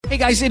Hey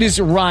guys, it is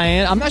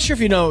Ryan. I'm not sure if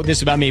you know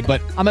this about me, but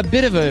I'm a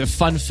bit of a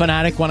fun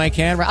fanatic when I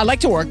can. I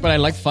like to work, but I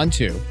like fun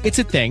too. It's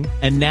a thing.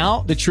 And now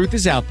the truth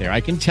is out there.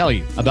 I can tell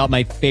you about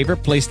my favorite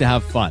place to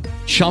have fun.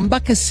 Chumba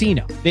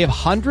Casino. They have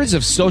hundreds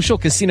of social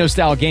casino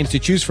style games to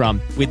choose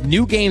from with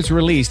new games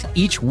released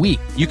each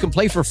week. You can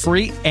play for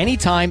free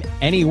anytime,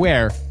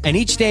 anywhere. And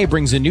each day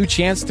brings a new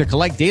chance to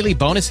collect daily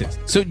bonuses.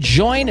 So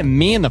join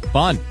me in the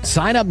fun.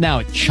 Sign up now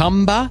at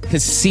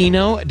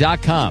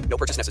ChumbaCasino.com. No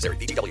purchase necessary.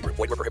 VGW Group.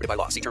 Void where prohibited by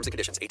law. See terms and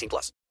conditions.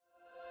 18+.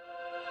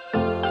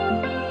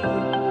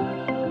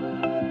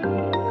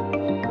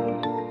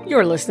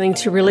 You're listening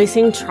to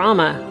Releasing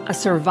Trauma, a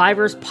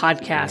survivor's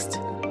podcast.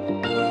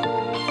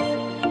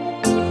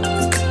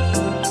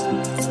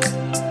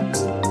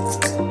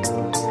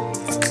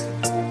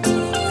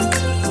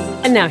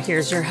 And now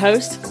here's your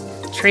host,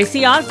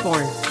 Tracy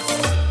Osborne.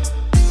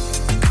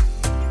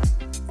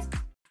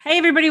 Hey,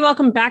 everybody.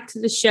 Welcome back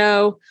to the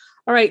show.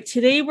 All right.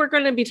 Today, we're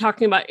going to be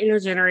talking about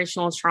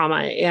intergenerational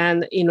trauma.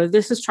 And,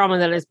 this is trauma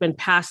that has been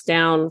passed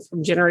down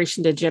from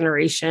generation to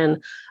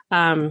generation.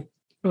 What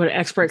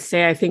experts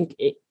say, I think,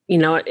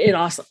 it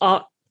also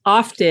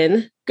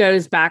often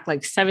goes back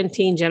like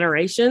 17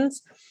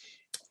 generations.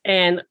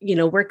 And,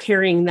 we're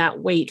carrying that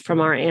weight from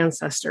our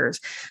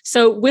ancestors.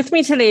 So with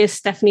me today is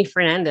Stephanie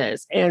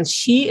Fernandez, and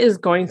she is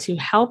going to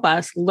help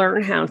us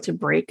learn how to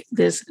break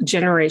this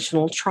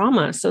generational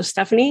trauma. So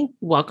Stephanie,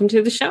 welcome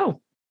to the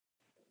show.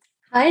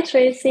 Hi,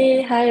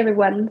 Tracy. Hi,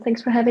 everyone.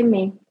 Thanks for having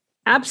me.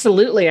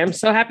 Absolutely. I'm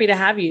so happy to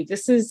have you.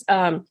 This is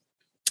a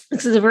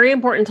very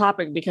important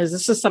topic because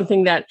this is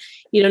something that,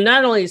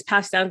 not only is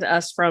passed down to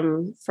us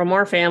from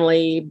our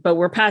family, but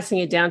we're passing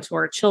it down to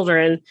our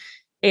children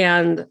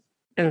and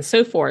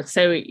so forth.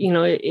 So,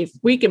 if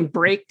we can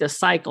break the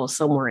cycle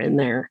somewhere in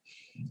there,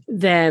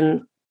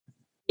 then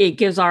it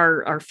gives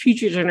our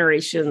future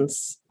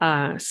generations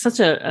such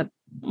a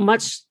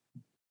much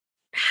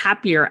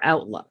happier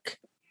outlook.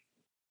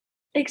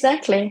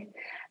 Exactly.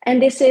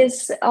 And this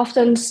is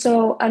often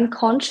so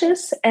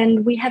unconscious,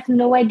 and we have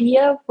no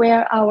idea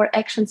where our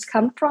actions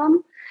come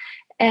from.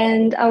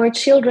 And our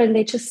children,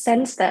 they just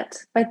sense that,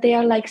 but they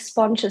are like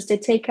sponges. They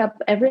take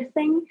up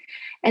everything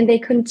and they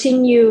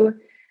continue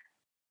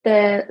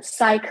the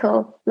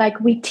cycle like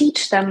we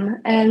teach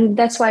them. And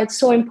that's why it's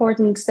so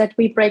important that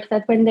we break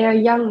that when they are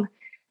young,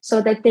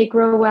 so that they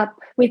grow up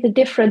with a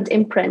different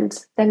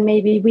imprint than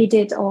maybe we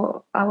did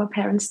or our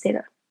parents did.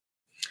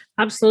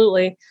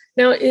 Absolutely.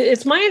 Now,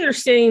 it's my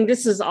understanding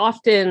this is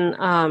often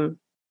kind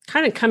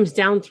of comes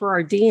down through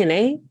our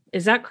DNA.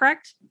 Is that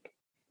correct?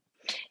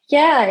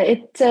 Yeah,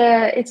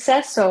 it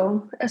says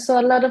so. So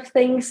a lot of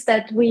things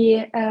that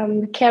we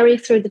carry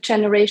through the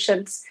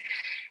generations,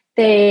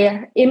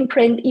 they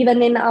imprint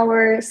even in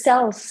our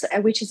cells,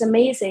 which is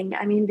amazing.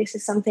 I mean, this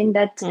is something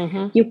that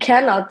you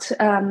cannot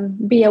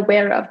be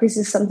aware of. This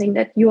is something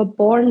that you are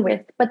born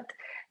with. But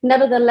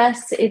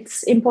nevertheless,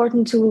 it's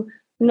important to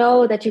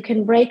know that you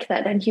can break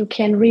that and you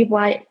can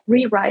rewrite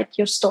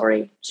your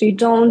story. So you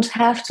don't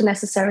have to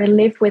necessarily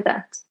live with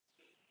that.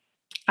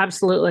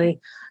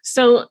 Absolutely.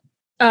 So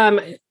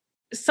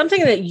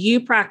something that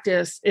you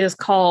practice is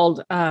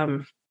called, let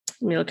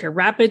me look here,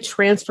 rapid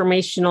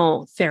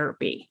transformational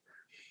therapy.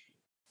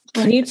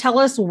 Can you tell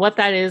us what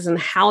that is and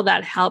how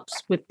that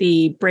helps with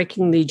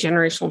breaking the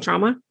generational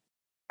trauma?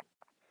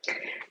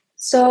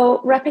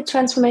 So rapid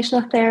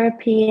transformational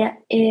therapy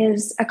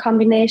is a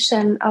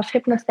combination of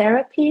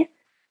hypnotherapy,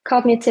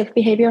 cognitive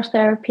behavioral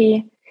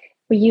therapy.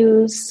 We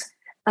use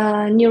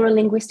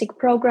neuro-linguistic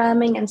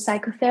programming and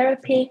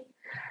psychotherapy.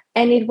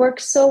 And it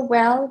works so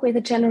well with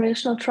the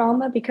generational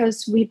trauma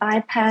because we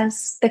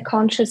bypass the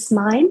conscious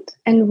mind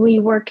and we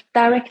work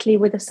directly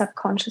with the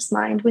subconscious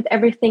mind, with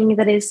everything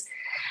that is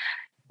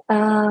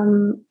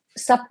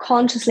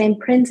subconsciously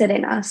imprinted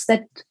in us,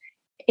 that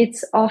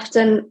it's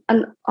often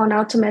on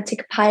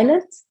automatic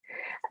pilot.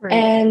 Right.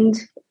 And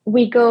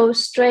we go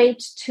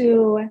straight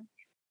to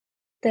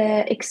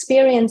the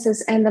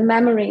experiences and the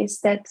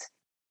memories that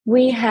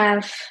we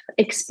have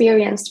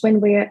experienced when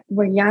we're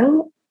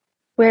young,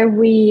 where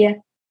we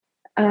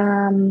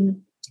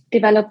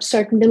develop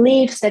certain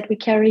beliefs that we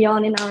carry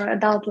on in our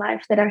adult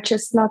life that are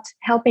just not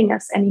helping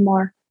us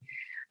anymore.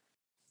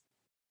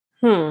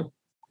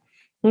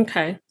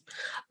 Okay.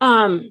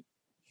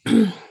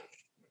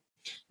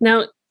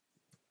 Now,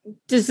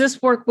 does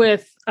this work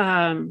with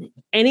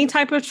any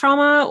type of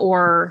trauma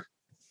or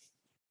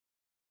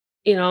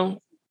is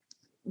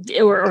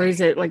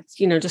it like,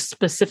 just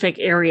specific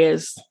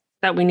areas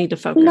that we need to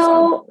focus on?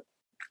 No,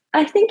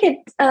 I think it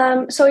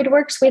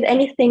works with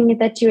anything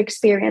that you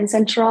experience,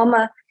 and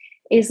trauma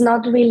is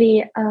not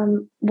really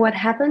what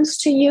happens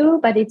to you,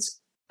 but it's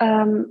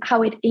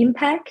how it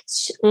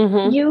impacts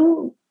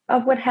you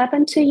of what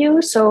happened to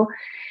you. So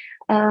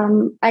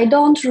I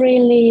don't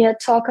really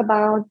talk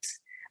about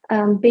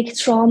big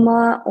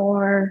trauma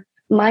or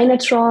minor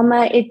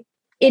trauma. It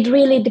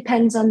really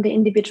depends on the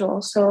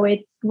individual. So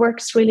it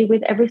works really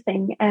with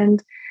everything.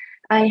 And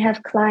I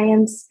have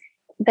clients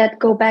that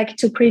go back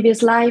to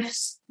previous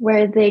lives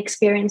where they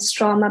experienced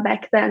trauma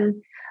back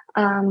then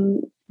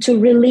to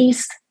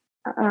release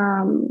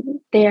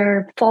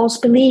their false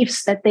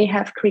beliefs that they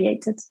have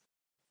created.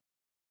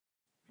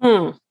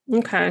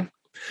 Okay.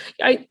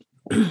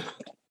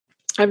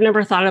 I've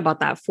never thought about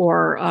that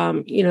for,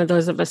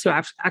 those of us who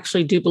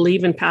actually do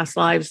believe in past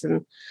lives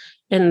and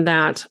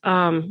that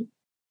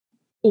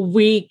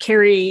we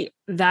carry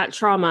that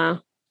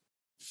trauma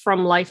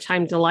from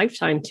lifetime to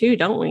lifetime too,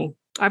 don't we?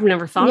 I've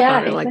never thought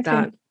about it like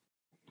that.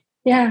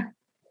 Yeah.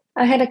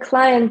 I had a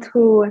client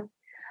who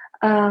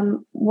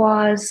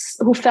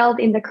felt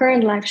in the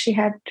current life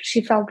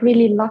she felt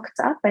really locked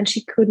up and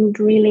she couldn't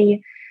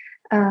really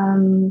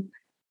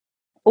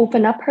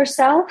open up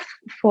herself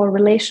for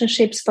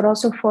relationships, but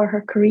also for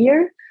her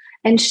career.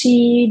 And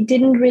she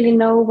didn't really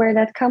know where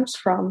that comes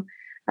from.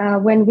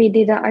 When we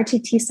did an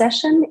RTT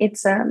session,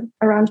 it's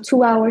around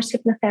 2 hours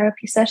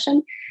hypnotherapy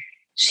session.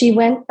 She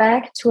went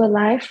back to a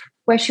life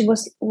where she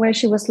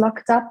was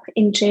locked up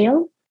in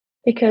jail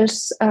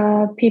because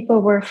people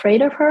were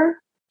afraid of her.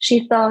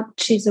 She thought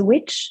she's a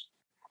witch,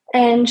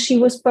 and she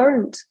was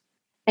burned,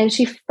 and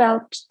she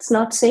felt it's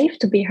not safe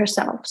to be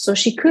herself. So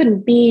she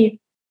couldn't be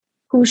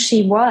who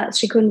she was.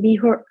 She couldn't be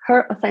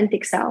her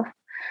authentic self.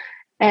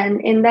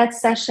 And in that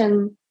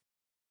session,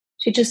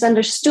 she just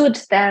understood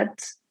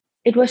that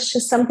it was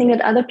just something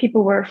that other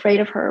people were afraid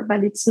of her,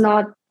 but it's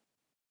not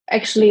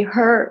actually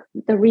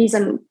the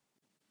reason,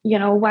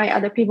 why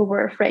other people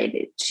were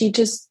afraid. She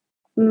just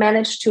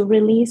managed to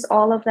release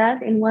all of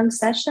that in one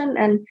session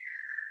and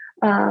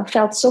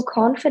felt so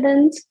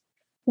confident.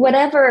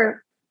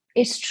 Whatever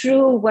is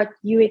true, what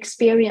you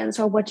experience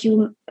or what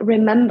you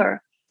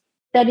remember,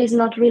 that is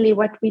not really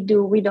what we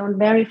do. We don't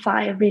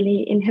verify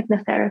really in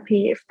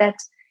hypnotherapy if that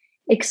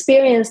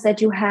experience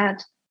that you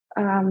had,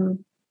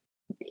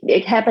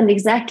 it happened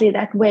exactly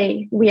that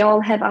way. We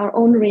all have our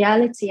own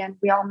reality and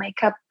we all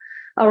make up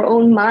our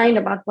own mind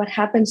about what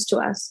happens to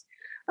us.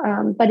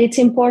 But it's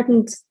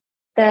important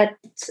that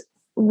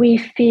we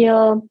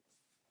feel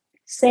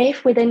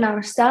safe within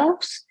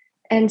ourselves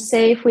and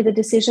safe with the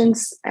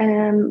decisions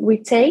we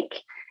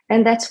take.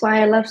 And that's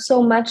why I love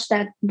so much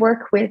that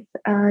work with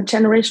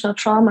generational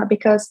trauma,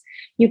 because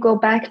you go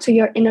back to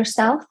your inner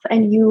self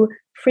and you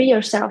free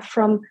yourself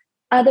from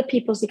other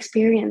people's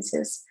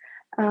experiences.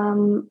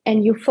 And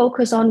you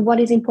focus on what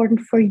is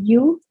important for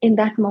you in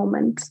that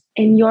moment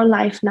in your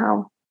life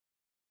now.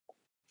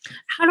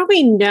 How do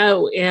we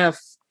know if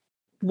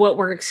what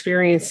we're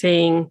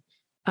experiencing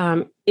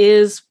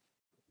is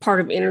part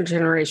of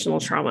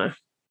intergenerational trauma?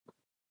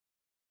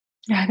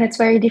 Yeah, that's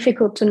very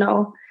difficult to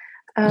know.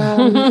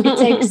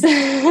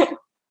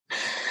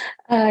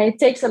 It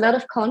takes a lot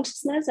of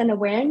consciousness and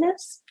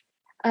awareness.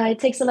 It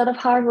takes a lot of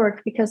hard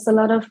work, because a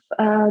lot of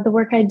the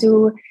work I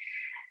do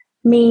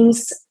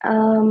means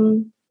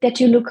that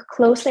you look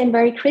closely and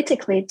very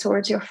critically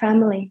towards your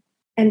family.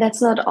 And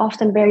that's not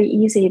often very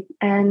easy.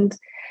 And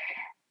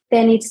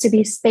there needs to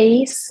be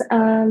space,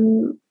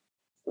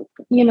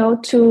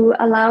 to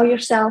allow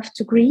yourself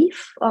to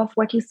grieve of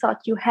what you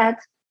thought you had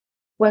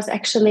was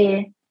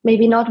actually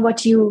maybe not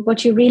what you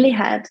really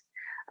had.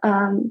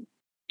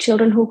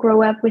 Children who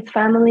grow up with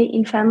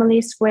in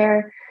families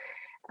where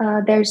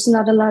there's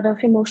not a lot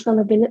of emotional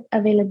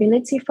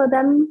availability for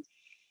them,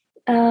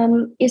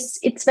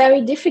 it's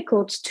very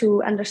difficult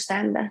to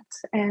understand that,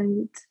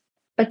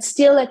 but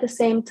still at the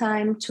same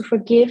time to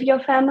forgive your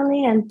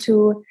family and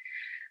to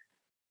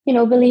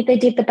believe they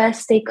did the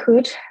best they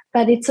could.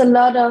 But it's a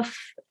lot of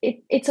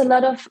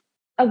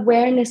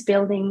awareness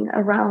building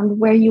around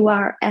where you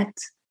are at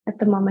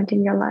the moment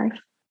in your life.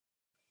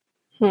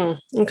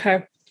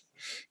 Okay.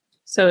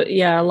 So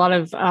yeah, a lot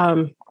of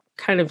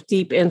kind of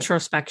deep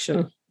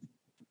introspection.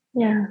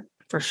 Yeah,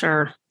 for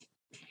sure.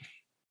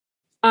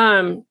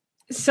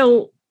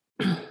 So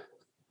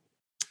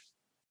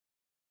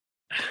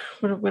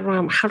how do I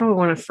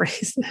want to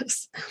phrase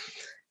this?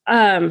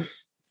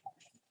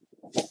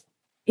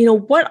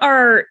 What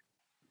are,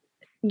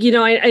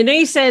 I know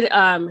you said,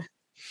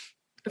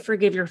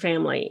 forgive your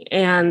family,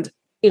 and,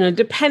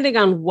 depending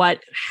on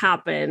what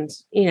happened,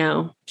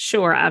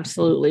 sure,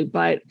 absolutely.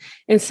 But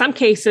in some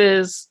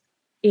cases,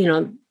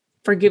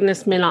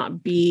 forgiveness may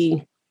not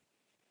be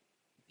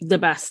the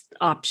best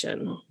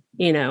option,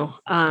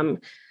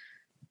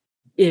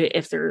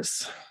 if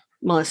there's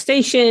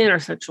molestation or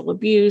sexual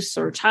abuse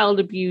or child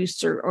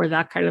abuse or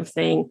that kind of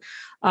thing.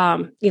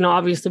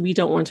 Obviously we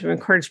don't want to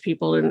encourage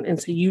people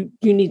and say, you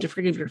need to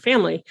forgive your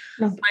family.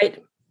 No. But,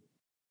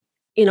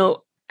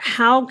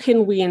 how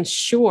can we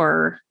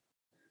ensure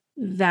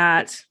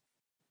that,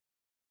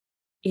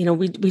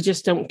 we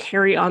just don't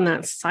carry on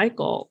that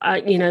cycle?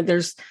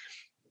 There's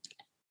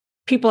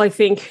people, I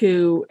think,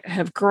 who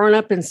have grown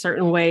up in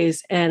certain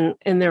ways and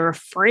they're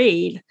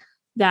afraid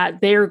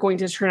that they're going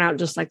to turn out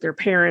just like their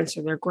parents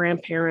or their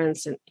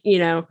grandparents. And,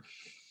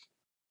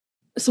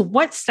 so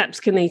what steps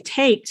can they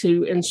take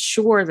to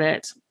ensure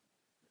that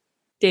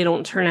they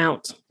don't turn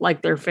out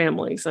like their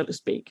family, so to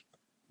speak?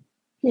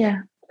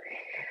 Yeah.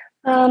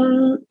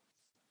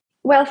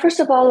 Well, first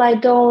of all, I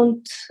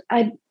don't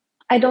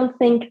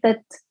think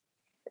that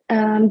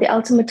the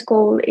ultimate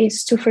goal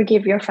is to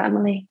forgive your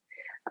family.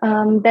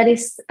 That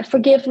is,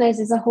 forgiveness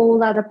is a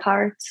whole other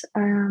part.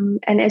 And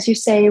as you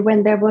say,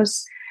 when there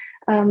was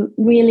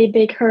really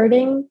big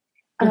hurting,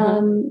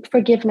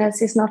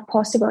 forgiveness is not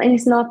possible, and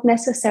it's not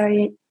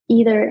necessary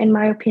either, in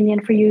my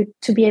opinion, for you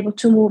to be able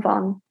to move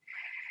on.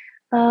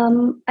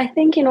 I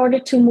think in order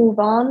to move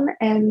on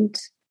and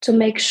to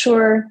make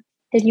sure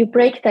that you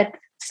break that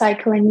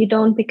cycle and you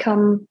don't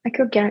become like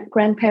your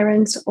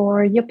grandparents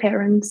or your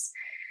parents,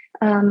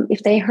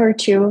 if they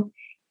hurt you,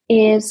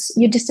 is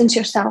you distance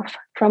yourself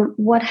from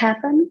what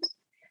happened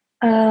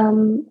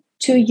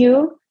to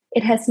you.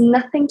 It has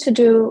nothing to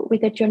do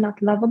with that you're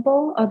not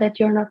lovable or that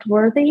you're not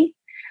worthy.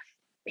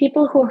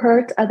 People who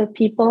hurt other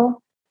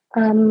people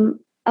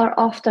are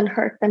often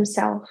hurt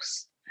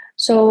themselves.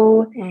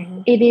 So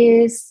it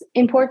is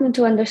important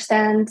to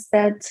understand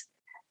that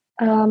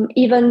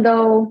even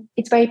though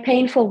it's very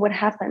painful what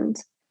happened,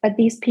 but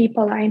these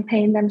people are in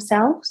pain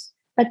themselves,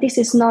 but this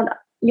is not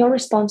your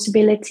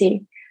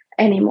responsibility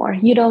anymore.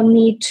 You don't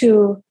need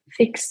to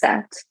fix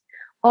that.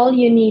 All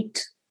you need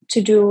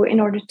to do in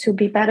order to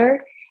be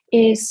better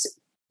is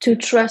to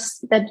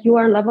trust that you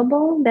are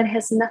lovable, that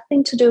has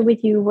nothing to do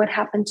with you, what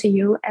happened to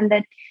you, and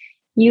that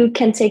you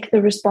can take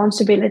the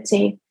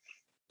responsibility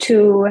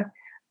to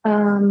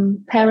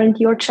parent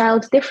your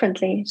child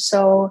differently.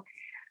 So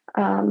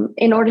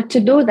in order to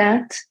do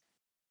that,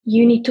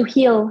 you need to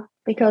heal,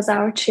 because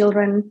our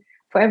children,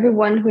 for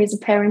everyone who is a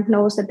parent,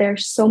 knows that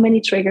there's so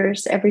many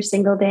triggers every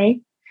single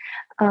day.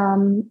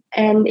 And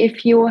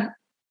if you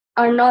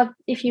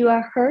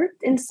are hurt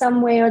in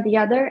some way or the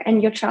other,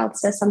 and your child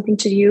says something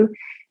to you,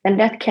 then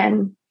that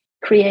can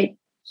create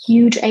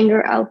huge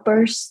anger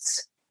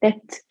outbursts that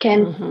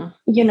can,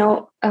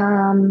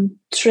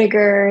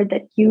 trigger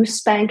that you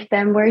spank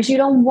them, whereas you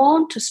don't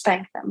want to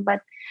spank them.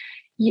 But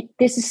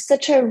this is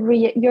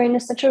you're in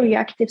such a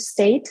reactive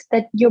state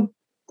that your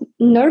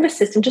nervous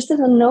system just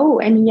doesn't know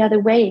any other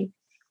way.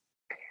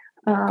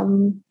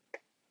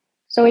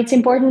 So it's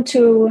important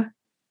to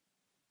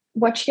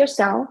watch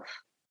yourself,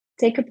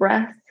 take a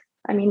breath.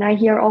 I mean, I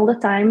hear all the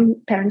time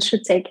parents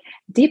should take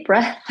deep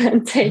breath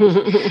and take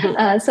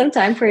some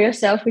time for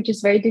yourself, which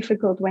is very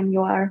difficult when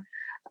you are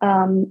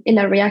in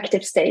a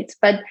reactive state.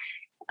 But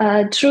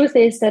truth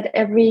is that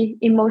every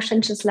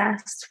emotion just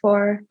lasts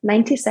for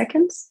 90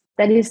 seconds.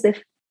 That is the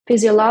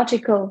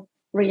physiological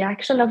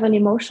reaction of an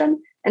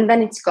emotion, and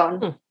then it's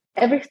gone.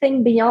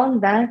 Everything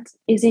beyond that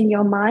is in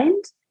your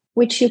mind,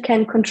 which you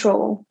can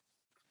control.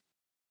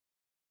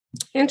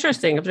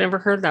 Interesting. I've never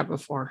heard that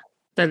before,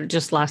 that it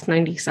just lasts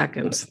 90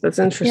 seconds. That's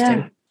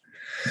interesting.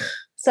 Yeah.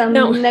 Some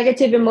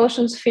negative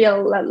emotions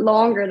feel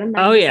longer than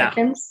 90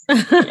 seconds.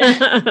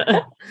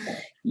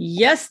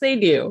 Yes, they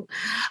do.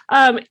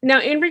 Now,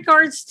 in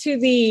regards to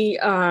the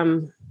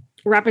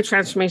rapid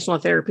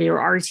transformational therapy, or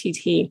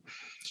RTT,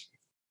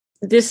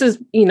 this is,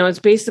 it's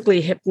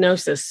basically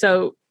hypnosis.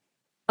 So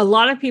a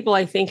lot of people,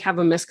 I think, have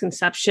a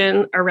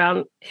misconception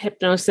around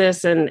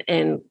hypnosis,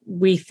 and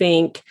we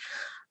think,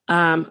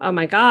 oh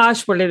my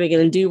gosh, what are they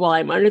going to do while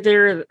I'm under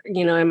there?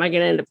 Am I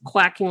going to end up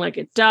quacking like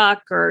a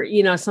duck, or,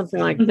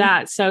 something like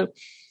that? So,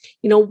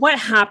 what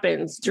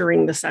happens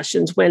during the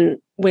sessions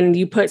when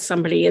you put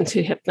somebody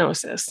into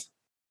hypnosis?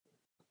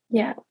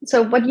 Yeah.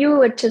 So what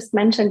you had just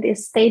mentioned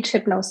is stage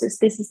hypnosis.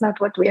 This is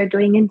not what we are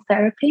doing in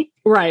therapy.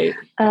 Right.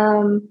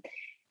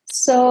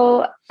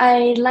 So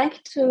I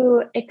like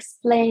to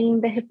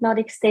explain the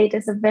hypnotic state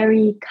as a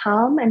very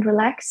calm and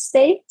relaxed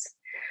state.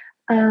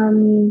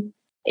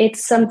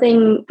 It's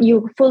something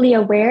you're fully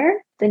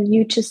aware, then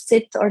you just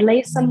sit or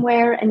lay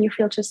somewhere and you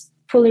feel just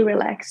fully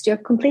relaxed. You're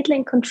completely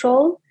in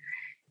control,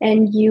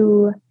 and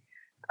you're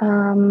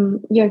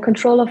in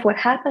control of what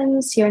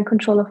happens. You're in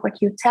control of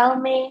what you tell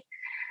me.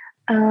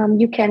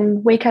 You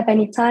can wake up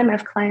anytime. I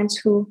have clients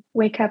who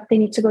wake up, they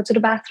need to go to the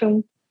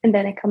bathroom, and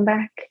then they come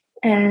back,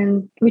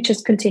 and we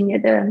just continue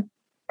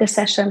the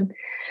session.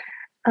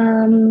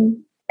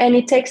 And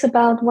it takes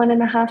about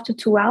 1.5 to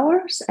 2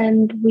 hours,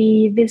 and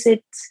we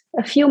visit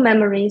a few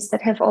memories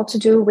that have all to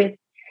do with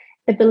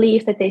the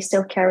belief that they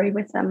still carry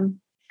with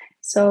them.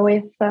 So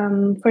if,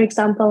 for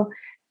example,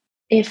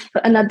 if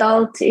an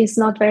adult is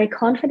not very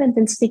confident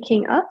in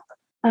speaking up,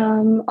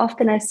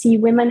 often I see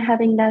women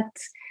having that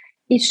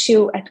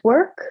issue at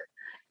work,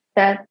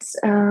 that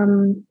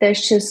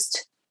there's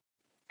just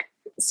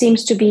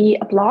seems to be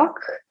a block,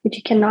 that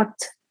you cannot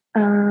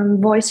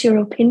voice your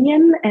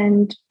opinion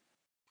and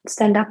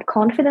stand up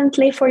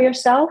confidently for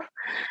yourself.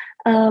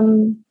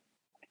 And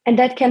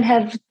that can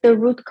have the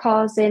root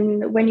cause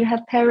in when you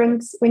had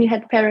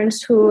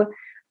parents who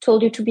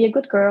told you to be a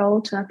good girl,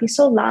 to not be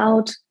so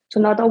loud, to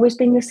not always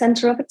be in the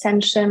center of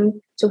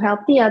attention, to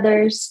help the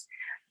others.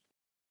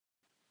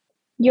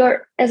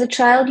 As a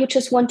child, you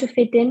just want to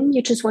fit in,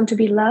 you just want to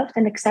be loved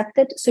and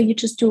accepted. So you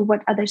just do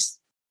what others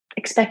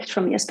expect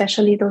from you,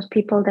 especially those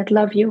people that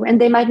love you.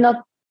 And they might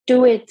not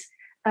do it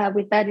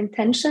with bad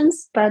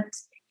intentions, but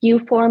you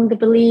form the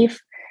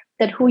belief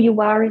that who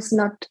you are is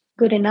not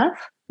good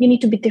enough. You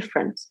need to be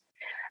different.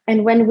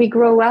 And when we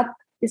grow up,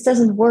 this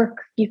doesn't work.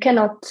 You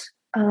cannot,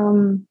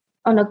 on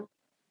a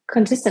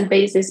consistent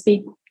basis,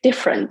 be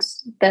different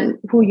than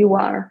who you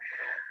are.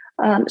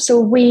 So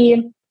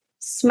we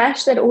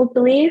smash that old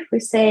belief. We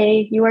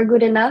say, you are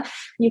good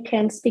enough. You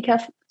can speak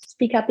up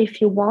if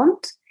you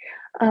want.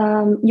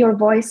 Your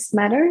voice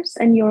matters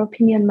and your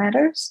opinion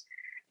matters.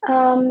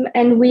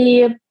 And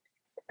we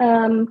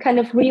kind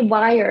of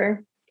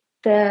rewire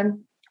the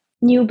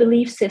new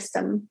belief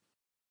system.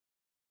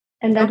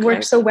 And that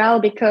works so well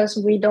because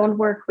we don't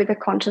work with a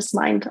conscious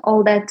mind.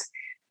 All that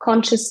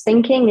conscious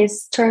thinking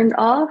is turned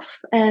off.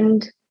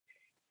 And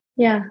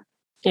yeah.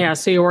 Yeah.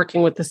 So you're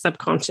working with the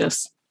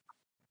subconscious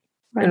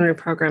and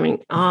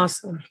reprogramming.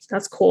 Awesome.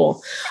 That's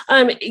cool.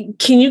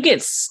 Can you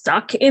get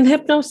stuck in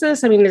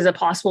hypnosis? I mean, is it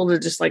possible to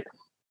just like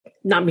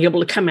not be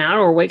able to come out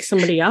or wake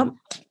somebody up?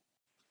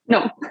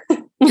 No.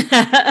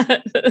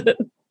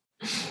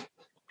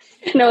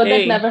 No,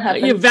 that never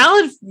happened.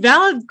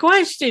 Valid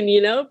question,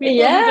 you know? People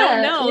who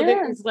don't know,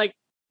 it's like,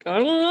 I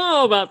don't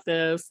know about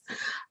this.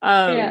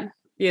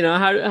 You know,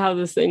 how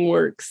this thing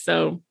works.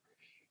 So,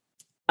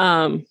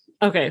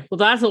 okay. Well,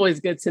 that's always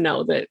good to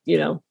know that, you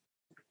know,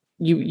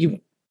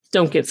 you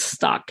don't get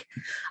stuck.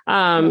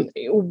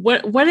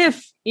 What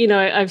if, you know,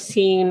 I've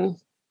seen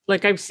on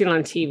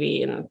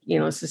TV, and, you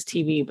know, this is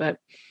TV, but,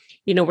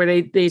 you know,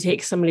 where they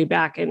take somebody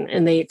back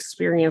and they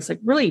experience like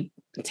really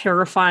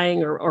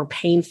terrifying or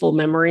painful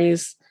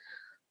memories.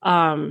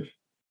 You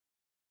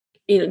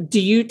know, do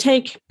you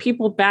take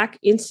people back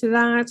into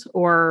that,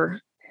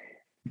 or,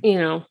 you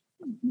know,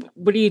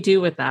 what do you do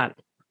with that?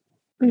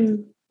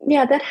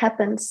 Yeah, that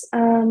happens.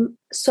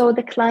 So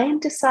the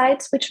client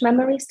decides which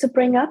memories to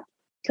bring up.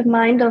 The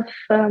mind of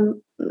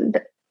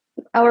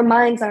our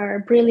minds are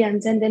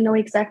brilliant, and they know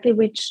exactly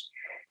which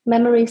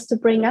memories to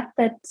bring up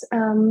that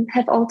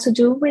have all to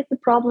do with the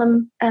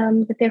problem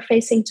that they're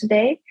facing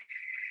today.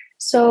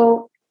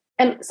 So,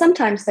 and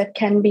sometimes that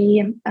can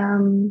be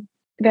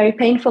very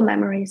painful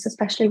memories,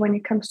 especially when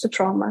it comes to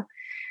trauma.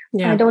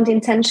 I don't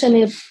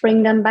intentionally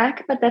bring them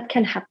back, but that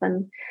can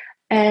happen.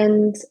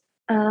 And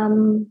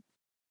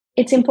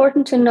it's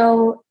important to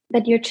know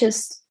that you're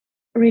just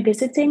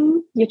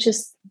revisiting, you're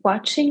just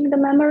watching the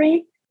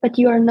memory, but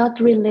you are not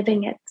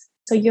reliving it.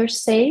 So you're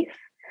safe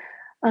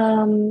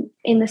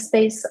in the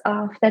space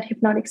of that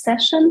hypnotic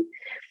session.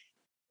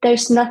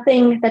 There's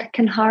nothing that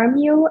can harm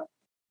you,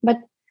 but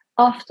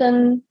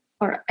often,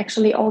 or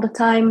actually all the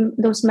time,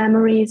 those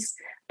memories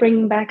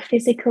bring back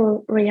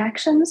physical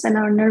reactions and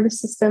our nervous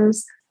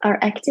systems are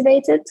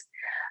activated.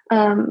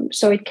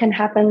 So it can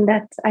happen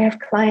that I have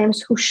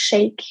clients who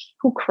shake,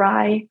 who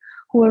cry,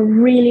 who are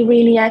really,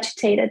 really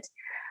agitated.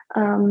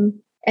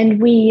 And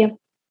we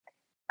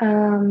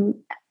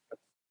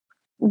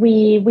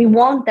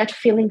want that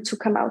feeling to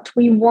come out.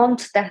 We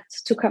want that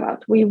to come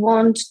out. We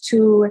want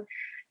to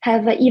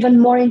have an even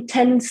more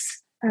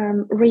intense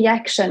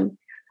reaction,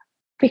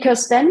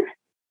 because then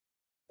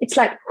it's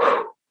like,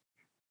 whew,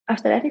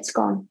 after that, it's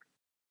gone.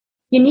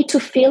 You need to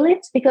feel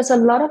it, because a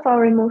lot of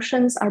our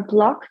emotions are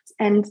blocked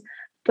and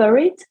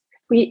buried.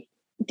 We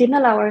didn't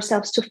allow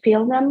ourselves to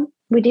feel them.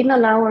 We didn't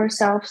allow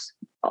ourselves,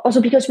 also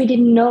because we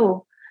didn't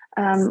know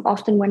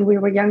often when we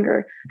were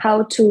younger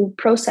how to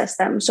process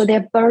them. So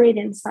they're buried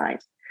inside.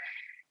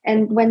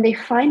 And when they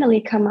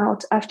finally come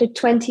out after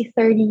 20,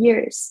 30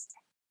 years,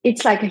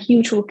 it's like a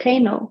huge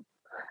volcano.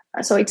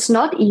 So it's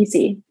not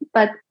easy,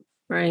 but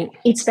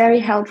it's very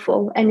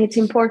helpful. And it's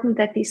important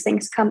that these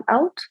things come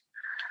out.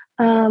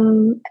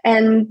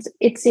 And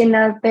it's in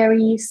a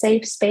very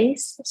safe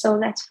space. So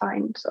that's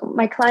fine. So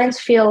my clients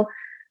feel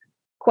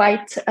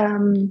quite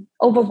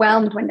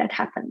overwhelmed when that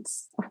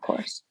happens, of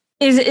course.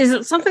 Is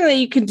it something that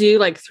you can do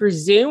like through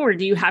Zoom, or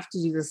do you have to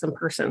do this in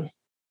person?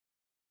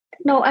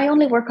 No, I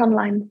only work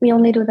online. We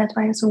only do that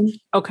via Zoom.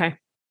 Okay.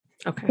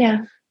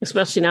 Yeah.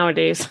 Especially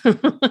nowadays.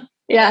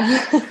 Yeah.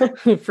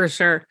 For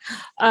sure.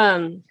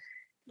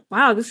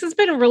 Wow, this has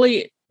been a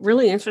really,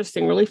 really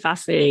interesting, really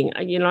fascinating.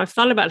 You know, I've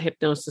thought about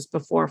hypnosis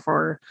before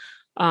for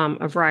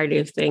a variety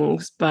of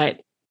things,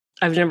 but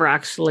I've never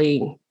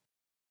actually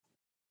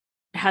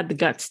had the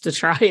guts to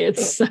try it.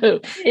 So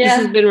this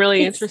has been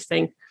really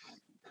interesting.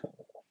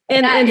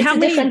 And how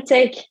many different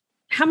take?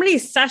 How many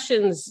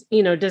sessions,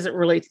 you know, does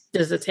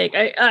it take?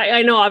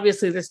 I know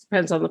obviously this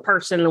depends on the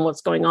person and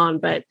what's going on,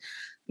 but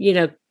you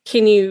know,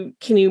 can you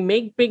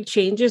make big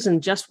changes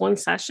in just one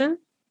session?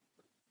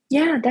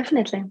 Yeah,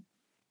 definitely.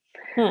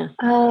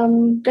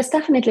 That's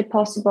definitely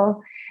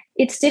possible.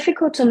 It's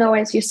difficult to know,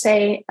 as you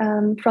say,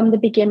 from the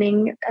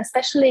beginning,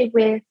 especially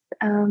with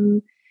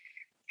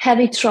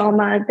heavy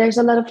trauma. There's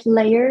a lot of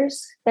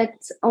layers that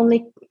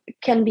only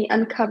can be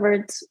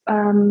uncovered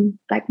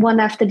like one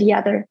after the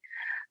other.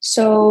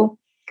 So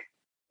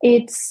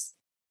it's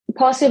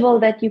possible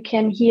that you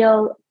can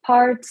heal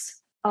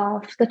parts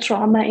of the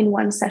trauma in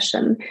one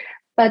session,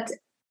 but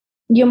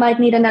you might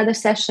need another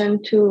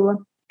session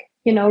to,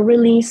 you know,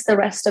 release the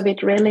rest of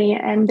it, really.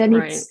 And then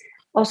it's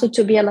also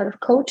to be a lot of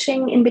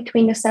coaching in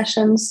between the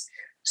sessions.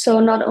 So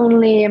not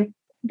only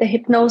the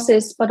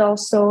hypnosis, but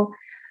also,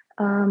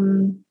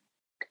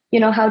 you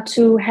know, how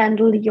to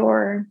handle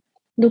your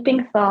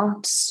looping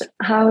thoughts,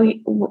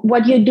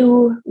 what you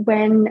do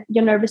when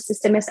your nervous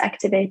system is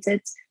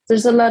activated.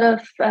 There's a lot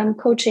of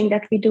coaching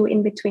that we do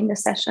in between the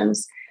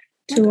sessions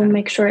to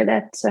make sure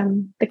that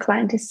the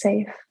client is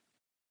safe.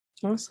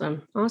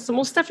 Awesome.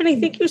 Well,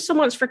 Stephanie, thank you so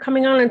much for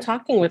coming on and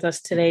talking with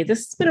us today. This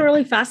has been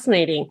really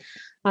fascinating,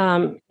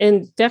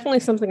 and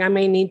definitely something I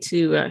may need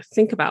to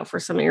think about for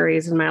some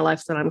areas in my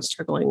life that I'm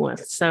struggling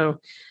with. So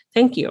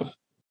thank you.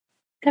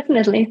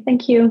 Definitely.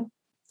 Thank you.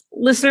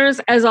 Listeners,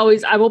 as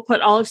always, I will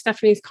put all of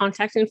Stephanie's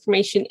contact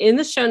information in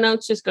the show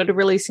notes. Just go to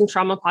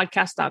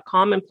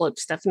releasingtraumapodcast.com and pull up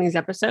Stephanie's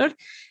episode,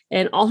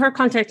 and all her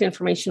contact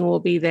information will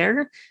be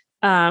there.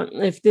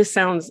 If this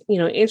sounds,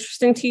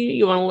 interesting to you,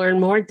 you want to learn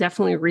more,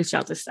 definitely reach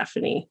out to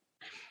Stephanie.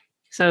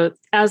 So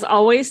as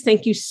always,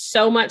 thank you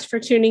so much for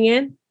tuning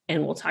in,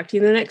 and we'll talk to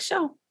you in the next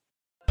show.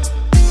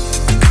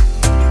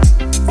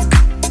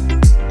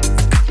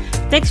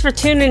 Thanks for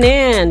tuning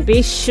in.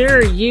 Be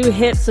sure you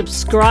hit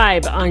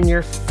subscribe on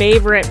your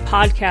favorite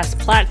podcast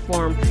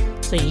platform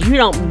so you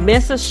don't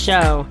miss a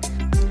show.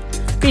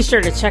 Be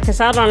sure to check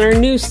us out on our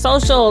new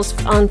socials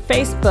on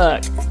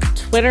Facebook,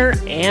 Twitter,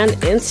 and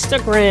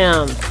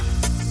Instagram.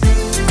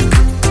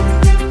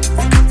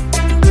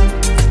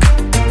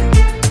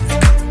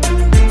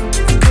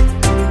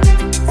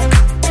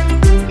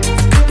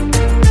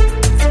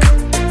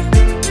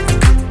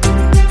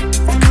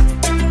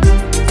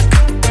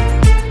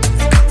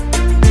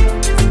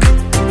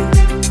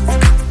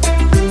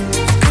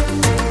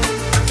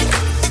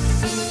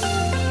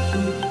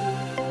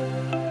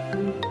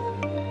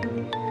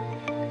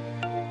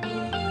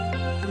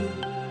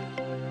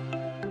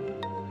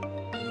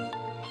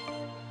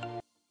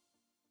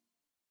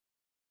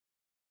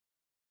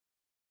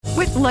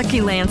 With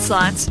Lucky Land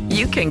Slots,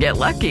 you can get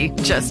lucky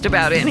just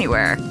about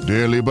anywhere.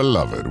 Dearly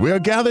beloved, we are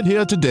gathered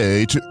here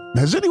today to...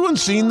 Has anyone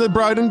seen the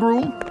bride and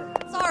groom?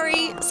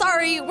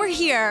 Sorry, we're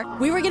here.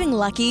 We were getting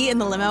lucky in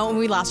the limo and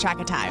we lost track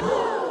of time.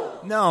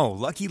 No,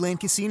 Lucky Land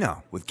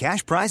Casino, with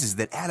cash prizes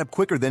that add up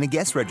quicker than a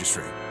guest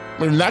registry.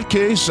 In that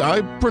case,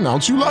 I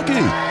pronounce you lucky.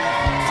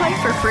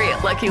 Play for free at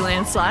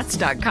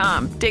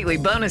LuckyLandSlots.com. Daily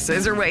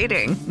bonuses are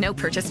waiting. No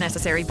purchase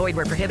necessary. Void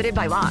where prohibited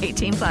by law.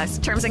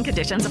 18+. Terms and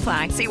conditions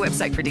apply. See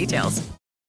website for details.